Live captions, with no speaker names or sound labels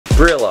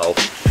Brillo.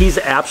 He's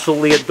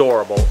absolutely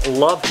adorable.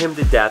 Love him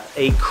to death.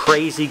 A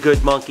crazy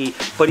good monkey,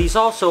 but he's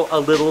also a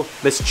little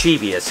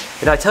mischievous.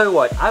 And I tell you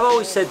what, I've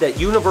always said that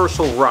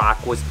Universal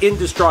Rock was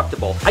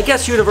indestructible. I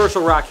guess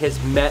Universal Rock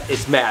has met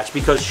its match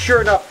because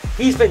sure enough,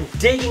 he's been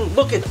digging.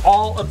 Look at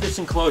all of this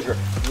enclosure,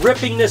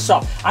 ripping this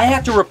up. I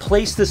have to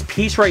replace this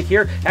piece right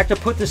here. I have to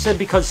put this in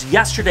because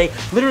yesterday,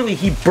 literally,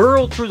 he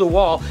burrowed through the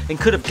wall and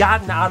could have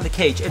gotten out of the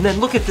cage. And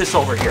then look at this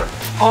over here.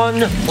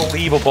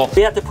 Unbelievable.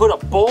 We have to put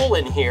a bowl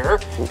in here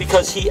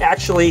because he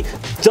actually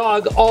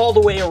dug all the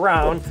way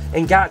around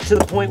and got to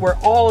the point where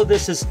all of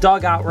this is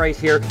dug out right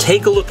here.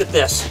 Take a look at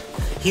this.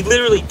 He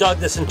literally dug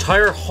this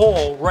entire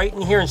hole right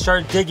in here and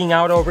started digging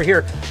out over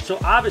here. So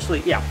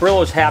obviously, yeah,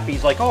 Brillo's happy.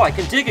 He's like, oh, I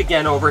can dig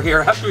again over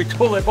here after we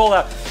pull that bowl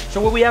out. So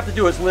what we have to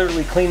do is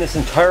literally clean this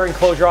entire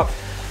enclosure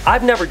off.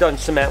 I've never done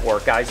cement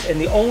work, guys, and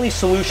the only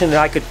solution that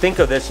I could think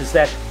of this is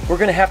that we're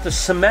gonna have to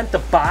cement the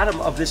bottom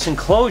of this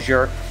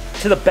enclosure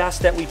to the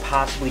best that we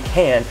possibly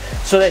can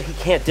so that he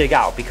can't dig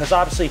out, because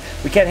obviously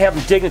we can't have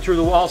him digging through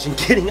the walls and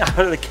getting out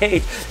of the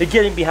cage and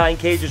getting behind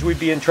cages. We'd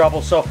be in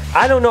trouble. So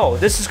I don't know,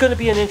 this is going to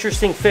be an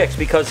interesting fix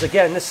because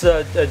again, this is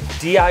a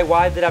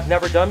DIY that I've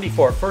never done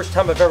before. First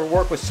time I've ever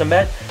worked with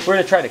cement. We're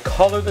going to try to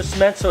color the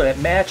cement so that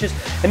it matches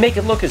and make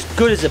it look as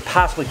good as it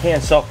possibly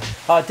can. So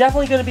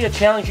definitely going to be a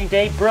challenging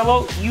day.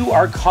 Brillo, you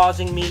are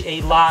causing me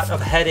a lot of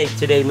headache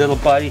today, little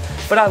buddy,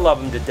 but I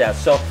love him to death.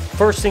 So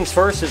first things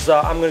first is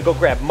I'm going to go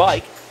grab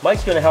Mike.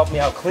 Mike's gonna help me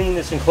out clean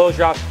this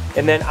enclosure out,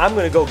 and then I'm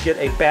gonna go get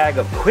a bag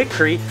of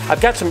Quikrete.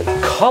 I've got some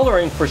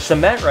coloring for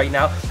cement right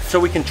now, so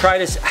we can try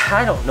this.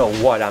 I don't know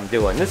what I'm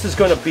doing. This is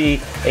gonna be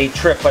a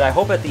trip, but I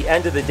hope at the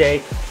end of the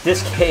day,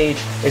 this cage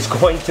is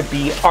going to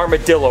be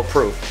armadillo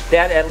proof.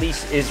 That at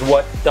least is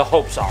what the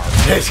hopes are.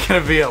 It's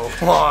gonna be a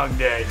long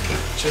day.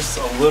 Just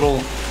a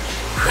little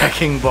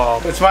wrecking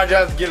ball. It's my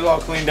job to get it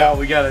all cleaned out.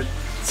 We gotta,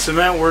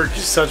 cement work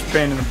is such a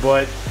pain in the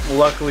butt.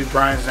 Luckily,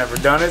 Brian's never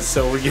done it,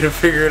 so we get to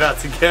figure it out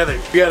together.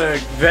 We gotta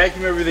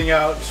vacuum everything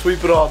out,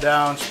 sweep it all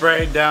down,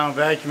 spray it down,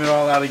 vacuum it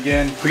all out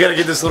again. We gotta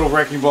get this little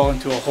wrecking ball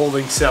into a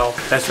holding cell.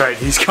 That's right,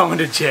 he's coming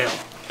to jail.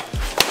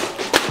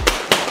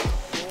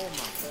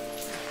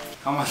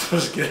 How am I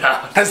supposed to get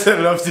out? I set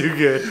it up too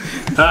good.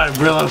 All right,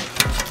 Brillo.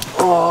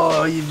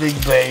 Oh, you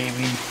big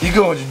baby. You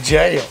going to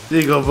jail. There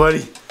you go,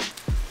 buddy.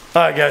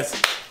 All right,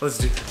 guys, let's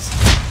do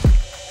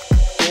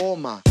this. Oh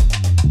my.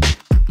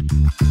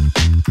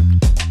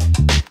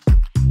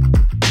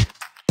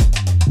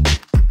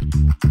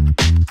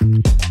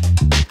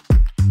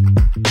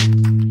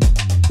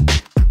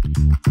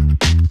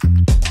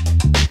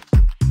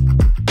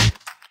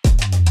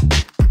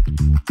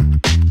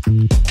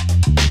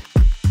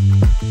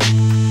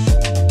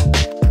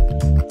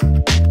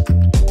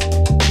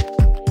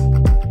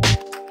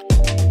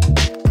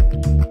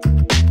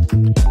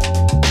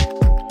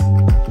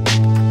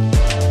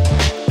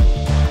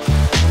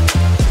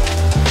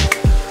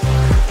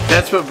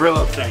 That's what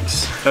Brillo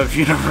thinks of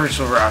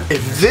Universal Rock.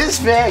 If this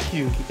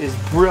vacuum is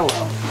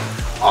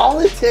Brillo, all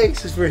it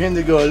takes is for him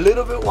to go a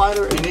little bit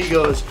wider and he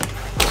goes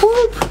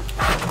whoop,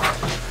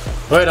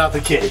 right out the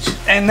cage.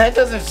 And that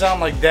doesn't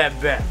sound like that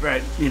bad,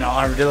 right? You know,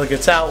 Armadillo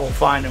gets out, we'll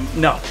find him.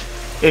 No,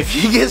 if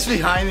he gets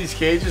behind these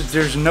cages,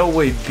 there's no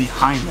way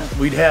behind them.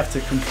 We'd have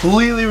to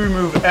completely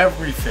remove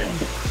everything,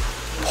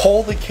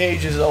 pull the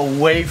cages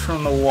away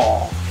from the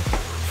wall,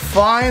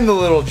 find the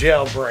little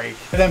jailbreak,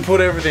 and then put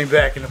everything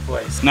back into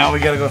place. Now we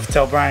gotta go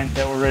tell Brian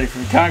that we're ready for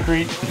the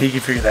concrete, and he can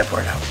figure that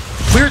part out.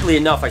 Weirdly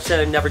enough, I said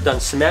I've never done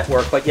cement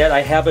work, but yet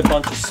I have a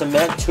bunch of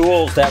cement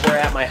tools that were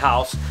at my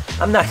house.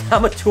 I'm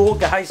a tool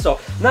guy, so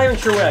I'm not even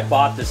sure where I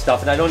bought this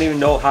stuff, and I don't even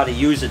know how to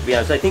use it, to be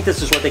honest. I think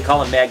this is what they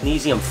call a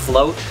magnesium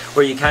float,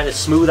 where you kind of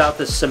smooth out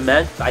the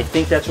cement. I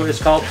think that's what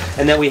it's called.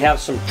 And then we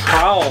have some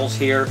trowels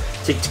here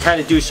to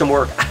kind of do some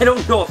work. I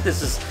don't know if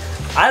this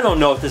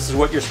is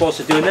what you're supposed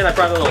to do. And then I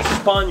brought a little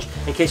sponge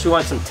in case we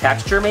want some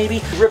texture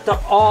maybe. Ripped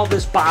up all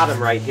this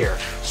bottom right here.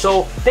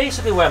 So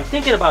basically what I'm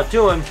thinking about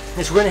doing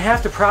is we're gonna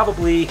have to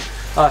probably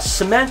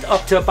cement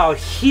up to about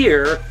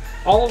here,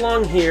 all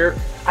along here.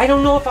 I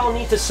don't know if I'll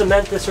need to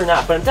cement this or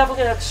not, but I'm definitely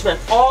gonna have to cement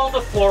all the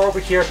floor over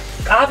here.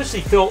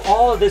 Obviously fill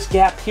all of this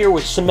gap here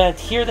with cement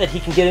here that he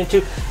can get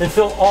into, and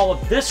fill all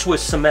of this with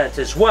cement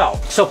as well.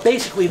 So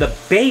basically the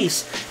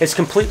base is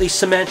completely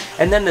cement,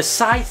 and then the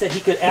sides that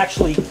he could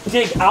actually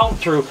dig out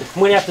through,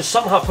 I'm gonna have to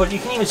somehow put, you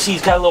can even see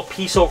he's got a little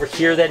piece over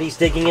here that he's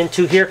digging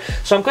into here.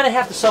 So I'm gonna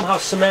have to somehow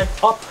cement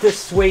up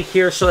this way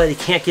here so that he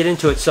can't get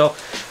into it. So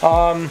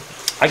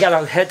I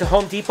gotta head to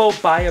Home Depot,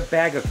 buy a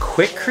bag of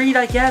Quikrete,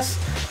 I guess,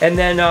 and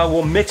then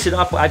we'll mix it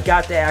up. I've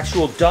got the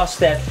actual dust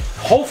that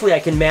hopefully I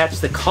can match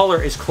the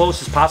color as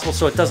close as possible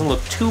so it doesn't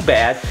look too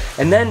bad.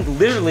 And then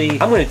literally,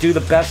 I'm gonna do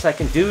the best I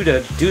can do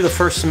to do the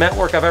first cement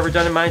work I've ever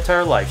done in my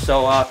entire life.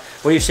 So what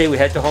do you say we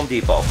head to Home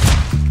Depot?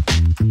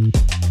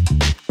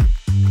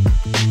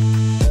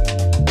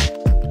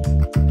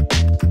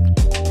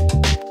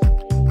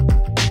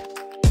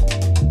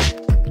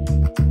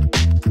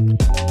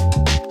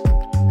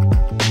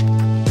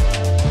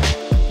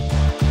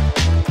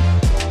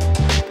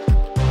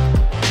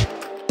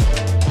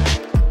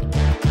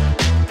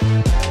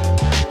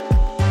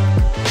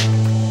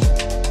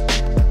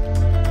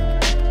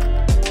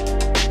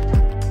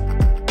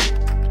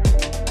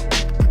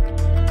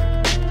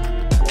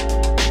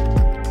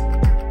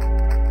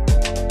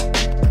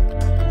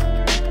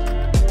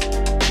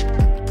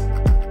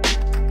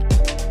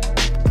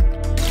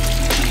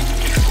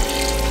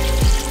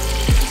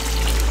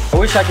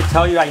 wish I could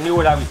tell you I knew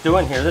what I was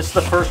doing here. This is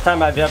the first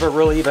time I've ever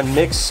really even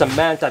mixed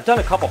cement. I've done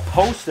a couple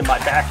posts in my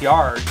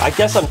backyard. I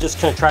guess I'm just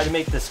gonna try to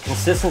make this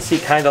consistency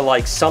kind of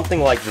like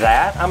something like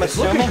that, I'm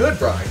assuming. It's looking good,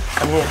 Brian.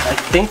 I mean, I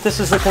think this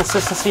is the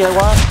consistency I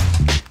want.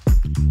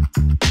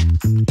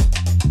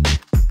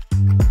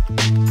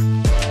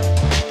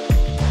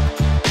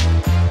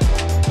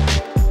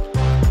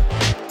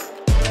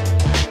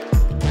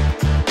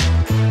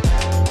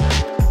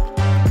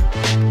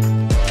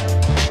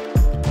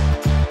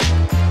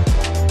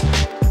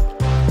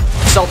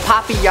 So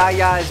Papi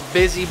Yaya is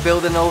busy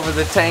building over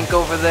the tank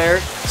over there.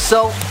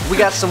 So we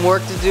got some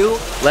work to do.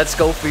 Let's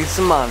go feed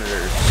some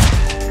monitors.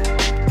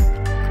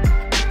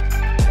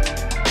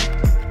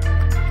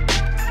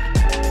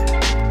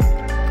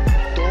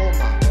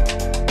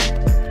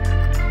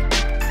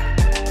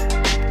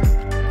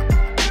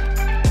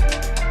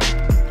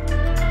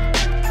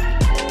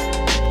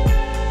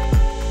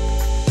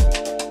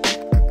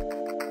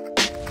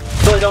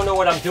 I don't know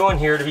what I'm doing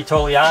here, to be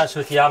totally honest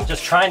with you. I'm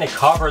just trying to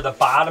cover the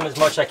bottom as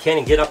much as I can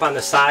and get up on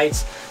the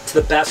sides to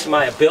the best of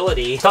my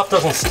ability. Stuff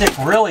doesn't stick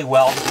really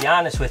well, to be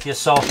honest with you,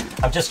 so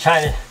I'm just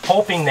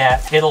hoping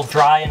that it'll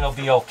dry and it'll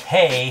be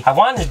okay. I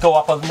wanted to go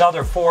up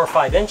another 4 or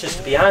 5 inches,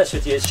 to be honest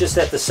with you. It's just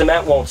that the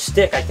cement won't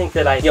stick. I think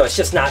that it's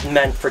just not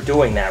meant for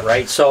doing that,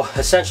 right? So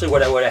essentially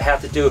what I would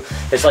have to do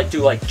is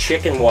do like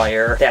chicken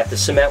wire that the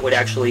cement would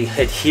actually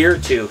adhere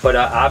to, but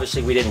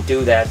obviously we didn't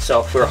do that,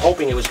 so we were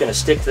hoping it was going to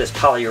stick to this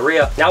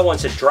polyurea. Now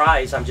once it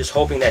dries, I'm just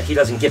hoping that he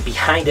doesn't get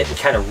behind it and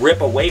kind of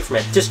rip away from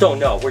it. Just don't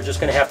know. We're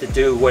just going to have to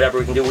do whatever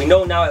we can do. We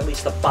know now at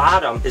least the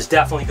bottom is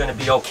definitely going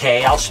to be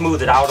okay. I'll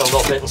smooth it out a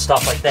little bit and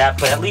stuff like that,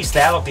 but at least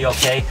that'll be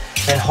okay.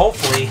 And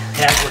hopefully,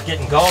 as we're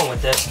getting going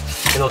with this,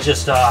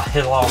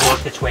 it'll all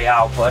work its way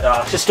out.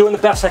 But just doing the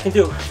best I can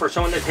do for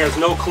someone that has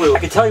no clue. I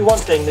can tell you one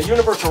thing, the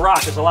universal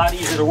rock is a lot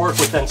easier to work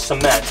with than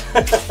cement.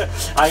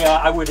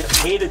 I would have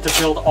hated to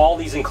build all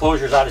these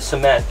enclosures out of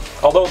cement.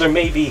 Although they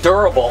may be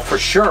durable for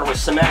sure with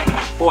cement,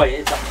 boy,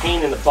 it's a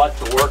pain in the butt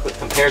to work with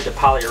compared to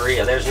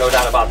polyurea. There's no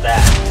doubt about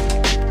that.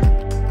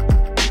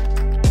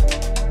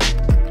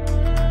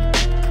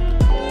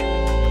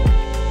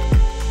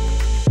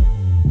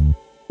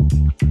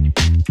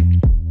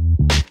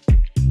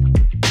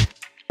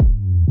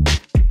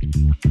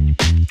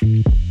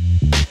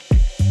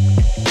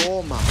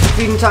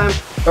 Feeding time.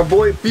 Our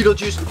boy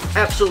Beetlejuice,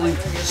 absolutely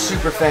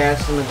super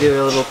fast. I'm gonna give it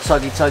a little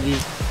tuggy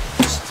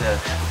just to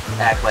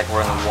act like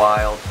we're in the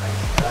wild.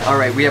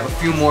 Alright, we have a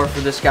few more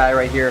for this guy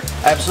right here.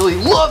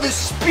 Absolutely love his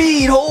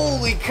speed.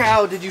 Holy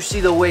cow, did you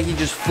see the way he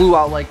just flew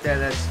out like that?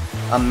 That's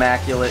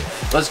immaculate.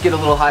 Let's get a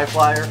little high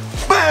flyer.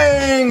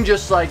 Bang!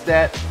 Just like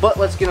that. But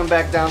let's get him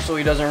back down so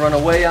he doesn't run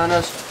away on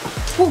us.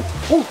 Woo,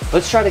 woo.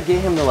 Let's try to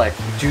get him to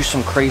do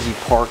some crazy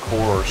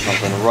parkour or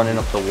something, running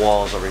up the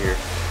walls over here.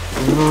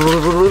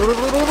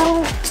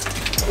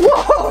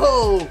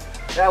 Whoa!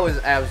 That was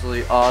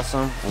absolutely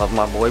awesome. Love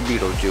my boy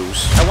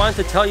Beetlejuice. I wanted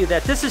to tell you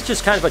that this is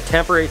just kind of a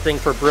temporary thing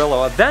for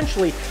Brillo.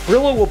 Eventually,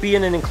 Brillo will be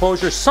in an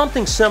enclosure,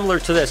 something similar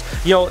to this.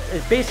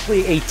 It's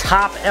basically a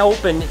top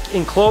open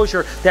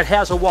enclosure that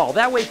has a wall.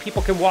 That way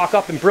people can walk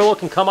up and Brillo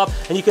can come up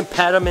and you can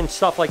pet him and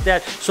stuff like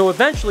that. So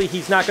eventually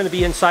he's not going to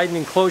be inside an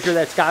enclosure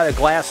that's got a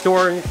glass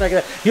door and anything like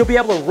that. He'll be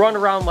able to run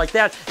around like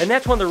that. And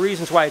that's one of the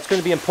reasons why it's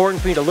going to be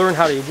important for me to learn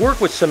how to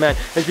work with cement,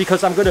 is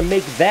because I'm going to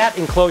make that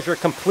enclosure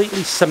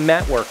completely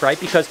cement work, right?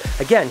 Because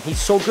again, he's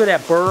so good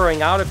at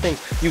burrowing out of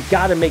things, you've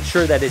got to make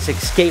sure that it's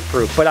escape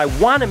proof. But I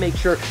want to make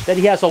sure that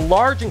he has a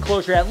large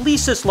enclosure, at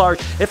least this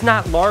large, if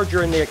not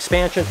larger in the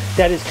expansion,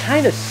 that is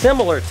kind of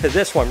similar to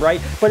this one,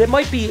 right? But it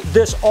might be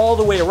this all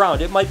the way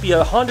around. It might be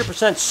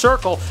 100%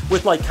 circle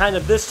with kind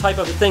of this type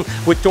of a thing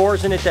with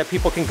doors in it that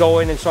people can go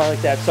in and so on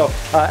like that. So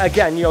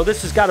again,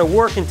 this has got to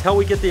work until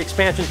we get the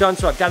expansion done,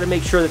 so I've got to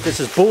make sure that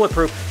this is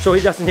bulletproof so he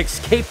doesn't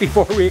escape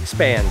before we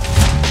expand.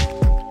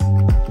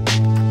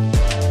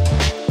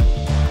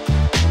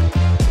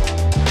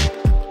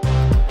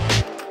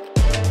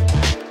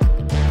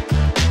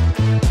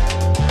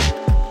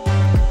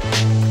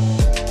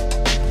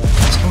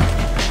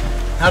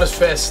 Not as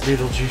fast as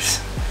Beetlejuice,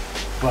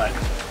 but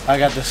I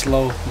got the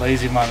slow,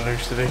 lazy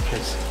monitors today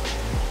because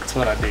that's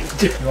what I do.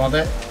 You want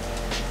that?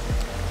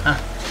 Huh?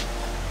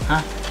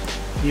 Huh?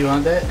 You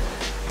want that?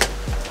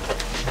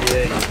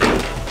 Yeah, you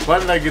do. Why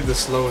did I get the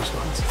slowest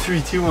ones?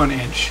 3, 2, 1,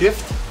 and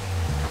shift.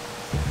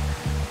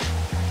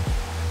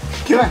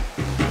 Come on.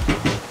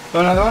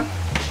 Want another one?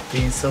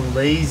 Being so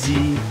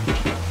lazy.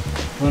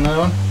 Want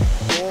another one?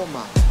 Oh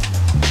my.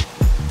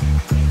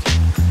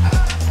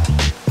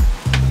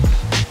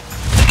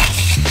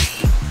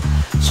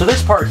 So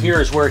this part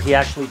here is where he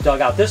actually dug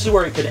out. This is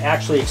where he could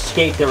actually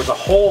escape. There was a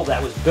hole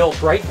that was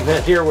built right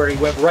here where he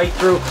went right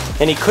through,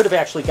 and he could have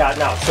actually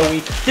gotten out. So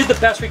we did the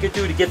best we could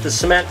do to get the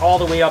cement all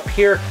the way up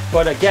here,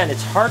 but again,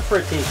 it's hard for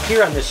it to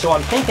adhere on this, so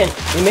I'm thinking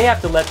we may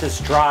have to let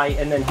this dry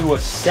and then do a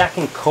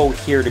second coat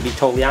here, to be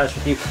totally honest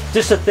with you,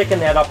 just to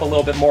thicken that up a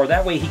little bit more.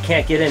 That way he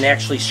can't get in and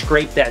actually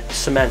scrape that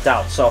cement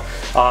out. So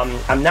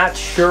I'm not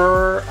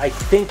sure. I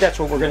think that's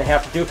what we're going to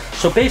have to do.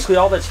 So basically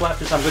all that's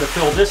left is I'm going to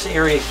fill this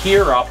area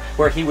here up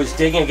where he was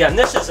digging. Again,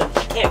 this isn't,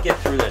 you can't get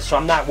through through this, so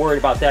I'm not worried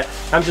about that.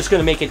 I'm just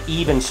gonna make it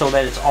even so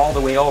that it's all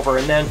the way over,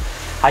 and then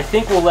I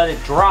think we'll let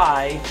it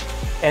dry,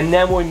 and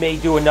then we may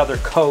do another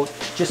coat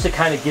just to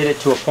kind of get it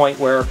to a point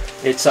where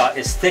it's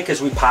as thick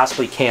as we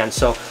possibly can.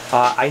 So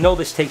I know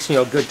this takes, you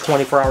know, a good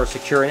 24 hours to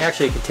cure, and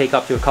actually it could take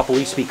up to a couple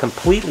weeks to be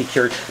completely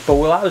cured, but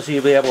we'll obviously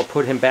be able to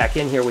put him back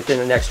in here within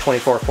the next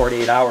 24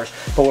 48 hours.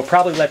 But we'll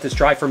probably let this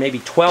dry for maybe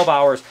 12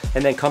 hours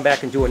and then come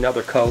back and do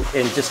another coat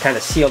and just kind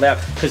of seal that,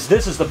 because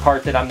this is the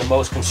part that I'm the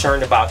most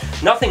concerned about.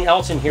 Nothing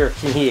else in here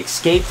can he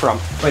escape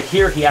from, but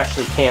here he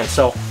actually can.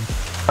 So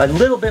a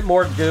little bit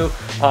more to do.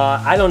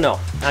 I don't know.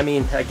 I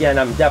mean, again,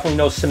 I'm definitely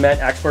no cement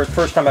expert.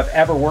 First time I've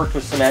ever worked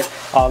with cement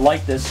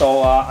like this,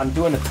 so I'm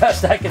doing the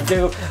best I can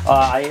do.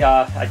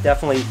 I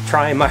definitely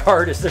trying my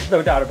hardest. There's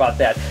no doubt about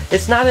that.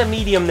 It's not a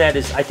medium that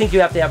is, I think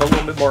you have to have a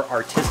little bit more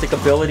artistic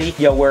ability,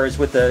 you know, whereas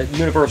with the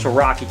universal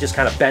rock, you just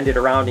kind of bend it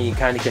around and you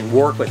kind of can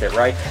work with it,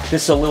 right?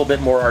 This is a little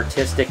bit more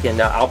artistic,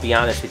 and I'll be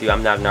honest with you,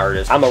 I'm not an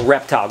artist. I'm a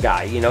reptile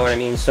guy, you know what I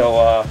mean?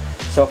 So,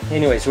 so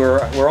anyways,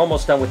 we're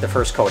almost done with the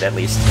first coat at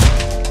least.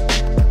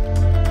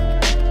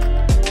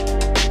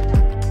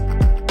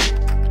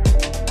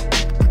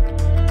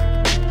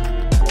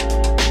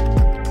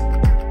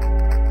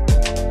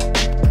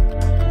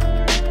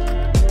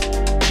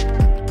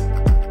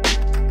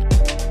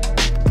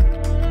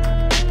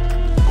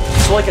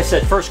 Like I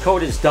said, first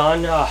coat is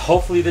done.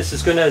 Hopefully this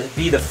is going to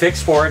be the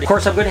fix for it. Of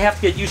course, I'm going to have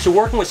to get used to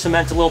working with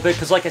cement a little bit,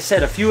 because like I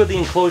said, a few of the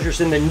enclosures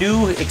in the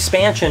new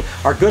expansion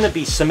are going to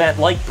be cement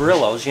like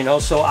Brillos, you know,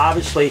 so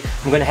obviously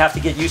I'm going to have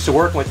to get used to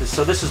working with this.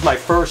 So this is my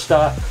first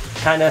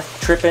kind of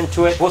trip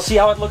into it. We'll see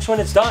how it looks when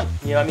it's done.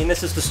 You know, I mean,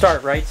 this is the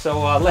start, right?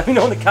 So let me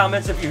know in the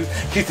comments if you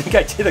think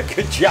I did a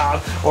good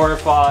job, or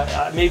if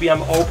maybe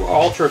I'm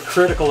ultra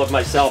critical of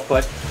myself,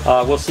 but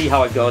we'll see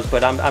how it goes.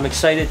 But I'm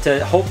excited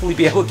to hopefully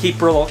be able to keep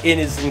Brillo in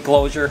his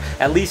enclosure,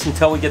 at least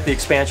until we get the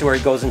expansion where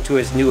he goes into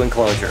his new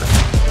enclosure.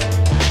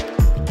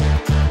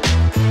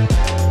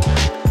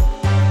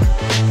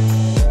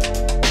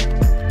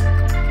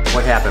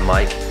 What happened,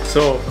 Mike?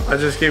 So I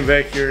just came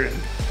back here and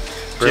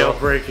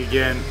jailbreak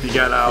again. He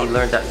got out. He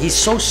learned that. He's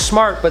so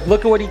smart, but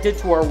look at what he did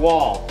to our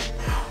wall.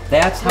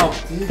 That's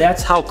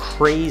how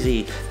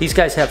crazy. These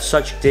guys have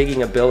such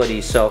digging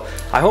abilities. So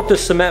I hope the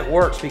cement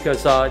works,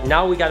 because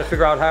now we got to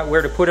figure out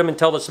where to put him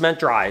until the cement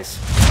dries.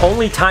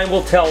 Only time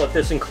will tell if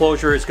this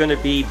enclosure is going to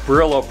be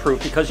Brillo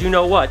proof, because you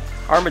know what?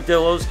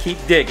 Armadillos keep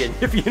digging,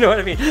 if you know what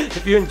I mean.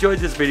 If you enjoyed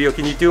this video,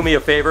 can you do me a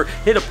favor?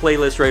 Hit a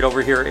playlist right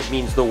over here. It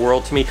means the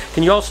world to me.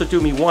 Can you also do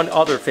me one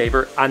other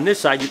favor? On this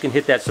side, you can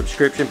hit that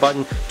subscription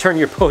button, turn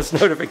your post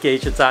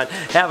notifications on.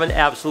 Have an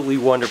absolutely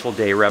wonderful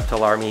day,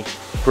 Reptile Army.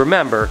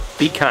 Remember,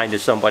 be kind to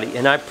somebody,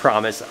 and I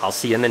promise I'll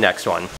see you in the next one.